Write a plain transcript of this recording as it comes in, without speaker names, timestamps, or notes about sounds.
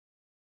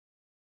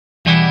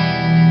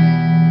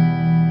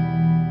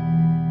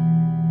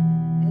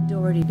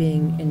Dougherty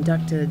being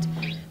inducted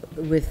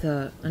with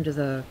under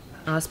the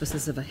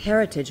auspices of a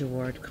Heritage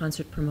Award,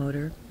 concert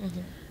promoter.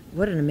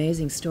 What an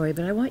amazing story.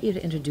 But I want you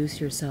to introduce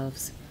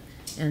yourselves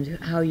and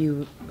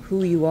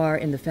who you are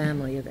in the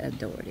family of Ed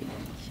Dougherty.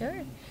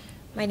 Sure.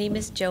 My name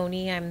is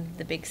Joni. I'm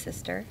the big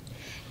sister.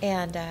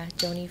 And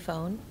Joni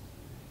Phone.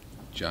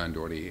 John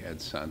Dougherty,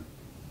 Ed's son.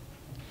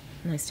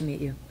 Nice to meet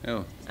you.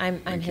 Oh,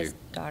 I'm thank his you.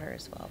 daughter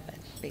as well, but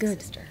big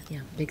Good. sister. Yeah,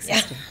 big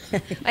sister.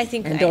 I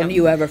think And I don't am.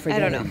 you ever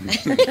forget I don't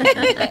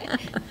know.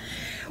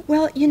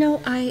 Well, you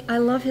know, I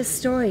love his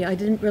story. I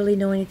didn't really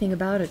know anything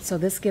about it, so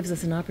this gives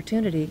us an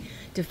opportunity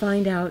to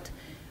find out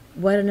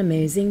what an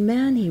amazing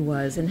man he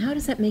was. And how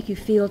does that make you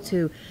feel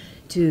to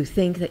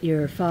think that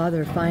your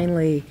father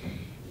finally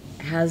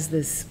has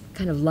this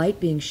kind of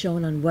light being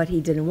shown on what he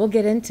did? And we'll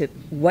get into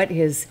what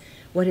his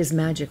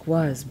magic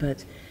was,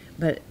 but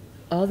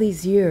all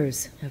these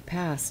years have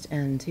passed,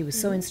 and he was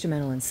so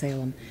instrumental in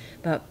Salem.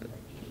 But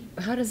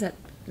how does that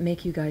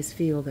make you guys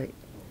feel that,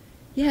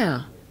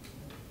 yeah,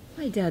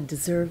 my dad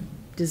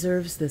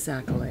deserves this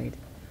accolade,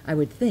 I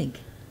would think.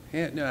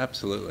 Yeah, no,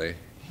 absolutely.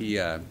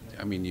 He, I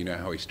mean, you know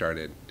how he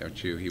started,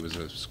 don't you? He was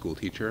a school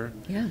teacher.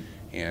 Yeah.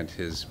 And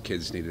his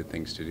kids needed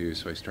things to do,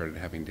 so he started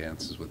having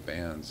dances with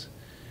bands.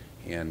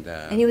 And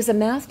he was a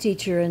math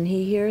teacher, and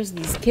he hears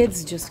these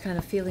kids just kind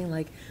of feeling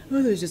like,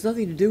 oh, there's just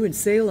nothing to do in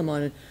Salem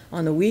on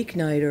a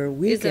weeknight or a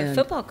weekend. He's a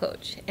football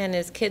coach, and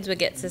his kids would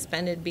get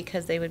suspended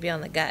because they would be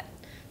on the gut.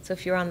 So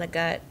if you were on the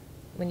gut,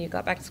 when you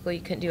got back to school,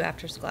 you couldn't do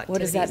after-school activities.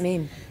 What does that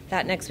mean?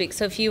 That next week.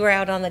 So if you were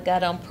out on the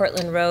gut on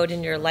Portland Road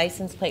and your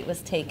license plate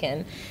was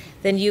taken,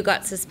 then you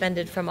got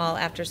suspended from all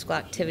after-school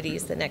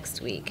activities the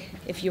next week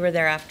if you were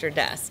there after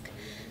dusk.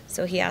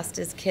 So he asked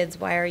his kids,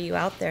 why are you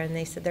out there? And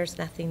they said, there's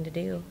nothing to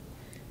do.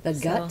 The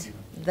gut?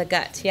 The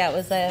gut, yeah. It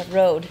was a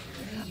road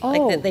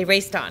like that they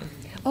raced on.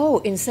 Oh,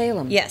 in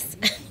Salem? Yes.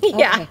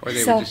 Yeah. Okay. or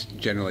they were just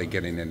generally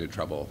getting into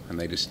trouble, and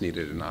they just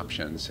needed an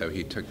option. So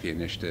he took the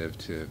initiative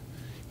to,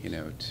 you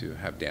know, to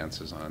have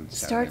dances on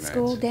Saturday Start nights.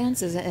 school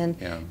dances, and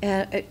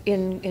Yeah.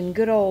 in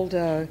good old,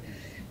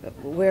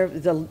 where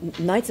the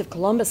Knights of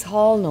Columbus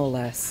Hall, no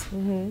less,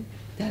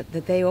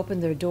 that they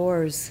opened their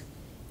doors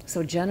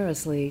so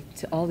generously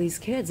to all these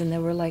kids, and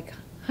there were like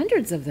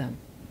hundreds of them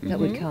that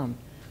would come.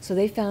 So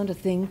they found a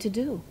thing to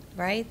do.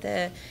 Right?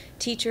 The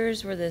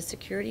teachers were the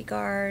security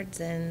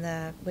guards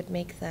and would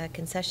make the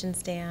concession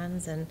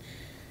stands. And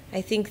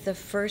I think the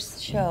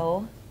first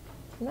show,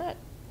 I'm not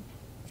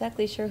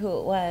exactly sure who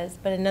it was,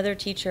 but another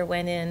teacher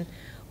went in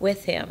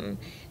with him.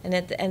 And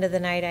at the end of the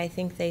night, I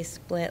think they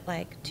split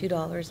like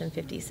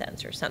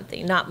 $2.50 or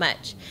something, not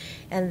much.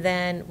 And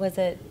then was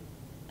it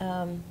It's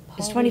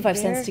Paul 25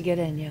 Revere? cents to get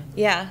in, yeah.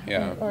 Yeah.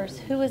 Yeah. Or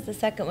who was the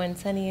second one?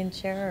 Sonny and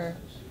Cher?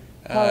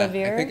 Or Paul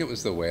Revere? I think it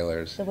was the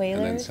Whalers. The And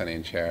then Whalers? Sonny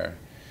and Cher.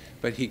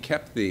 But he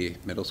kept the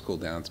middle school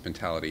dance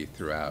mentality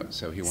throughout,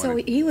 so he So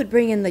wanted... he would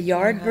bring in the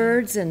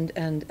Yardbirds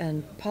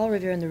and Paul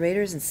Revere and the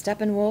Raiders and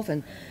Steppenwolf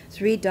and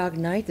Three Dog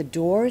Night, the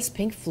Doors,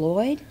 Pink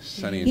Floyd.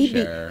 Sonny and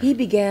Cher. He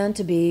began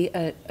to be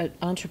an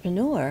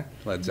entrepreneur.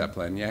 Led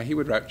Zeppelin. Yeah, he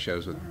would write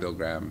shows with Bill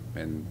Graham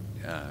and...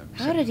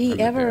 How did he from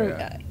the ever,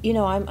 area. you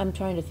know, I'm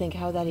trying to think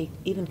how that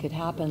even could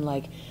happen.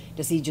 Like,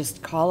 does he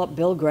just call up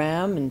Bill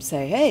Graham and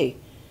say, hey,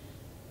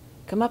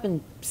 come up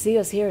and see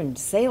us here in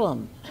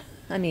Salem?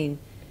 I mean...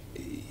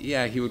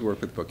 Yeah, he would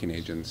work with booking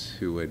agents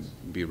who would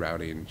be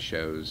routing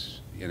shows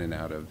in and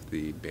out of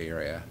the Bay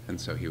Area, and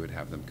so he would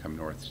have them come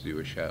north to do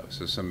a show.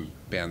 So some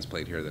bands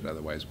played here that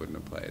otherwise wouldn't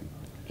have played.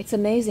 It's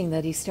amazing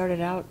that he started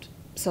out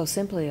so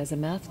simply as a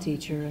math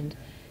teacher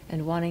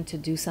and wanting to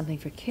do something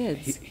for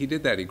kids. He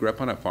did that. He grew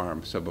up on a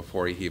farm, so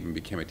before he even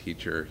became a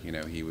teacher, you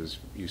know, he was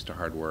used to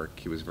hard work.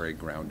 He was very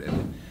grounded.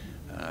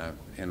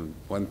 And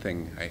one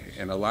thing,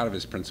 and a lot of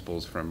his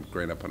principles from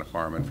growing up on a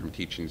farm and from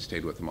teaching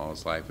stayed with him all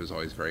his life, was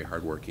always very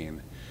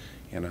hardworking.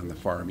 And on the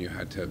farm, you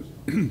had to,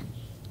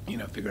 you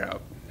know, figure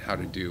out how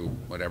to do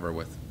whatever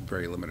with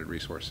very limited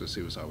resources.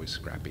 He was always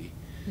scrappy.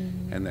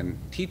 And then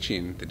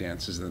teaching the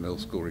dances in the middle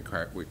school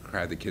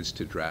required the kids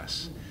to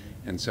dress.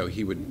 And so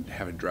he would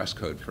have a dress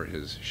code for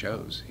his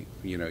shows,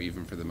 you know,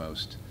 even for the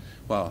most,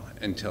 well,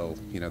 until,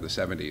 you know, the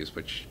 70s,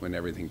 when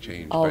everything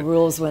changed. All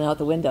rules went out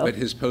the window. But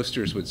his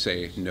posters would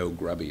say no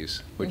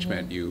grubbies, which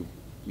meant you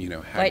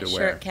know, had White to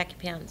wear. shirt, khaki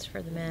pants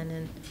for the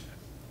men,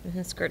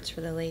 and skirts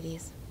for the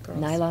ladies. Girls.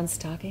 Nylon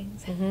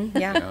stockings.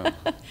 Yeah.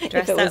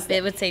 Dress it was up.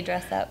 It would say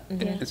dress up.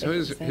 And so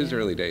his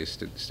early days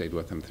stayed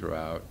with him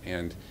throughout.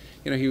 And,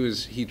 you know,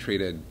 he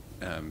treated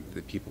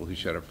the people who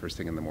showed up first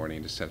thing in the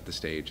morning to set the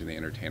stage and the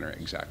entertainer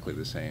exactly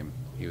the same.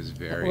 He was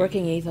very...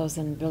 Working ethos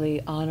and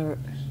really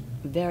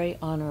very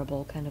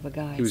honorable kind of a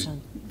guy. He was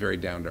very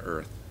down to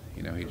earth.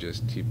 You know,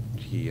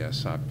 he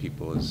saw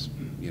people as,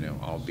 you know,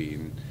 all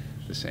being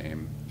the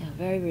same.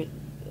 Yeah,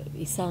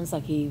 he sounds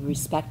like he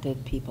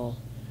respected people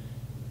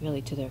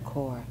really to their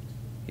core.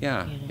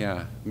 Yeah, you know?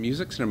 yeah.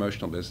 Music's an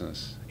emotional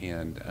business,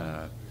 and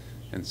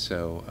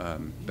so,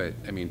 but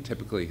I mean,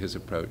 typically his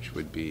approach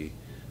would be,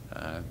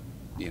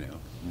 you know,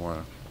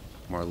 more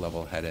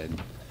level-headed.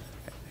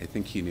 I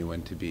think he knew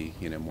when to be,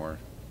 you know, more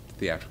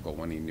theatrical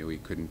when he knew he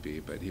couldn't be,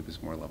 but he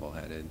was more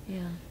level-headed. Yeah.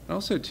 And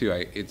also, too,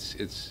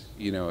 it's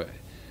you know,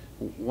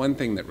 one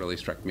thing that really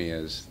struck me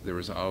is there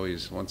was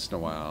always, once in a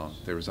while,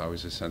 there was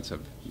always a sense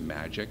of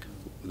magic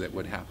that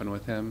would happen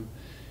with him.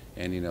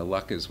 And, you know,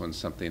 luck is when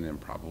something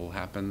improbable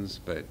happens,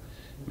 but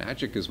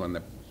magic is when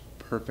the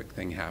perfect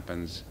thing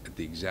happens at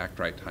the exact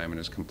right time and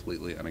is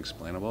completely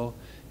unexplainable.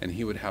 And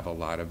he would have a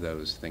lot of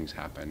those things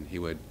happen. He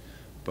would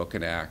book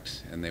an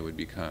act and they would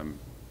become,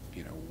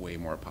 you know, way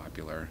more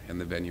popular and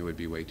the venue would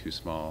be way too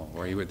small.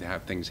 Or he would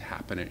have things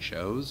happen at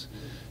shows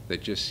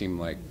that just seemed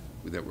like,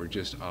 that were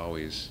just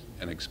always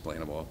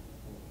unexplainable.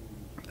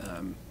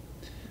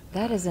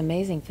 That is an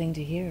amazing thing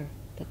to hear,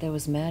 that there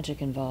was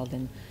magic involved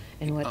in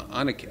what...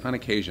 On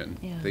occasion,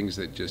 Yeah. things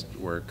that just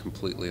were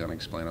completely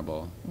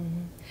unexplainable.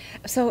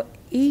 So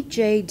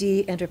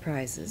EJD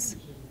Enterprises,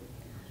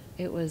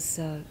 it was,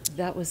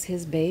 that was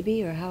his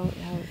baby, or how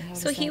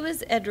So does he that-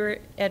 was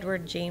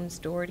Edward James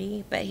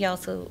Dougherty, but he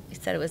also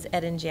said it was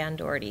Ed and Jan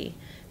Dougherty.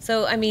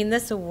 So, I mean,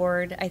 this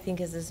award, I think,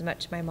 is as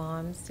much my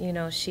mom's. You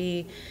know,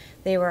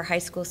 they were high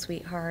school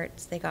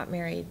sweethearts. They got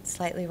married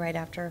slightly right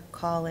after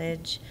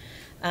college.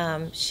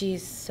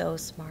 She's so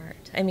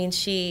smart. I mean,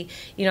 you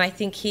know, I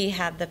think he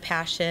had the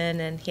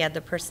passion and he had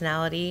the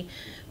personality,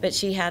 but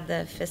she had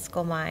the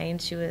fiscal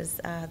mind. She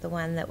was the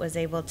one that was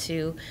able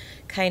to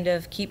kind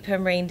of keep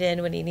him reined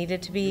in when he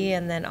needed to be,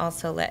 and then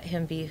also let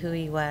him be who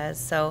he was.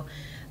 So,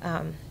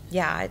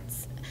 yeah,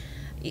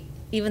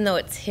 even though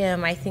it's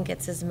him, I think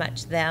it's as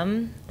much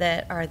them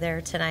that are there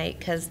tonight,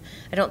 because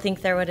I don't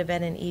think there would have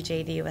been an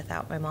EJD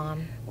without my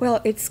mom. Well,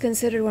 it's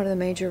considered one of the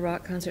major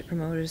rock concert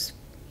promoters,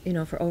 you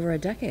know, for over a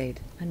decade.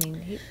 I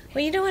mean,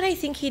 Well, you know what I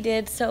think he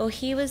did? So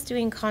he was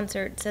doing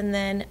concerts, and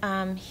then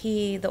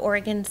the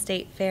Oregon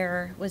State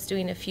Fair was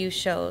doing a few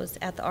shows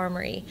at the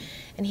Armory,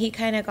 and he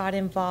kind of got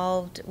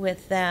involved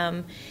with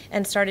them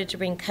and started to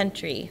bring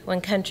country when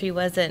country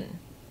wasn't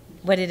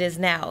what it is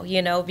now, you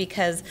know,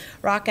 because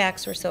rock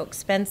acts were so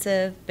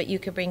expensive, but you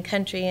could bring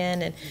country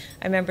in. And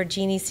I remember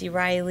Jeannie C.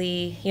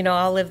 Riley, you know,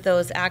 all of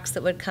those acts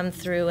that would come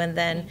through, and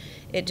then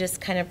it just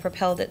kind of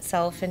propelled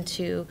itself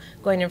into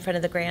going in front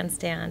of the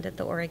grandstand at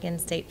the Oregon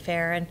State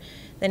Fair. And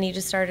then he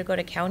just started to go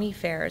to county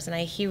fairs, and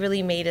he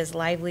really made his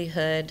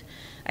livelihood,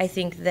 I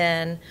think,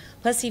 then.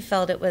 Plus he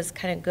felt it was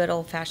kind of good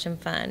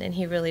old-fashioned fun, and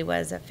he really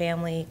was a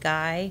family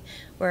guy,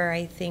 where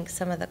I think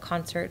some of the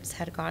concerts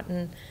had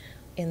gotten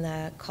in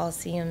the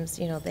Coliseums,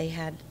 you know,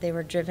 they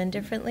were driven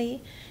differently,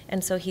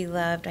 and so he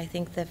loved, I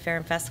think, the fair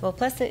and festival.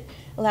 Plus, it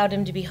allowed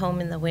him to be home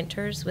in the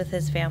winters with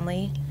his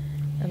family.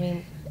 I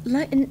mean,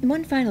 and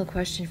one final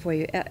question for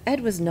you.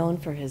 Ed was known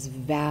for his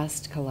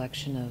vast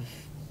collection of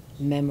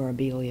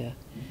memorabilia,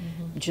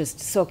 just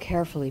so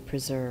carefully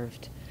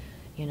preserved.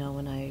 You know,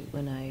 when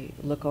I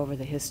look over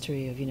the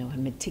history of, you know,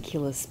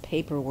 meticulous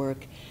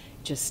paperwork,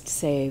 just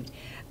saved.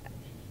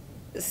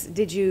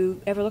 Did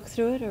you ever look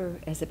through it,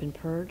 or has it been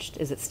purged?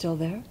 Is it still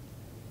there?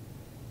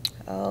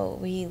 oh,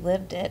 we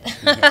lived it.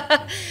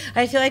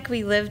 I feel like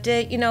we lived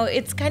it. You know,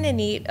 it's kind of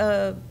neat.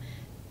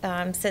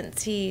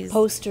 Since he's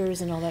Posters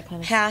and all that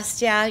kind of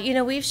passed, yeah. You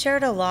know, we've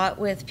shared a lot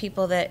with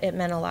people that it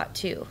meant a lot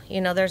to.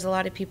 You know, there's a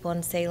lot of people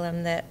in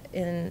Salem that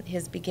in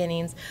his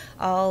beginnings,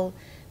 I'll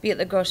be at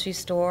the grocery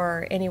store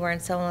or anywhere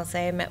and someone will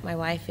say, I met my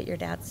wife at your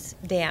dad's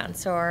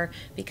dance, or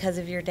because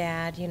of your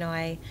dad, you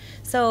know,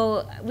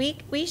 so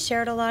we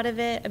shared a lot of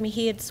it. I mean,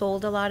 he had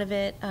sold a lot of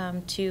it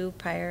to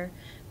prior,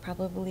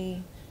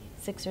 probably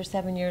 6 or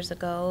 7 years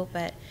ago,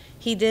 but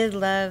he did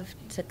love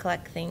to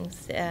collect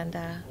things. And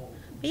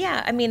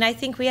yeah, I mean, I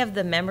think we have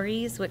the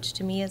memories, which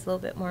to me is a little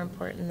bit more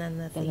important than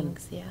the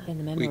things. Yeah. and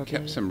the We memorabilia.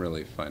 kept some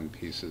really fun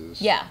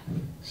pieces. Yeah.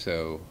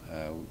 So,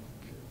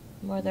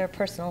 More they're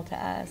personal to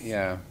us.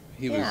 yeah,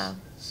 he Yeah.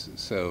 was,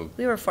 so,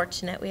 We were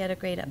fortunate. We had a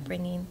great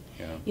upbringing.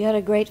 yeah. You had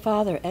a great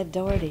father, Ed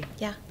Dougherty.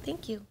 Yeah,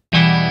 thank you.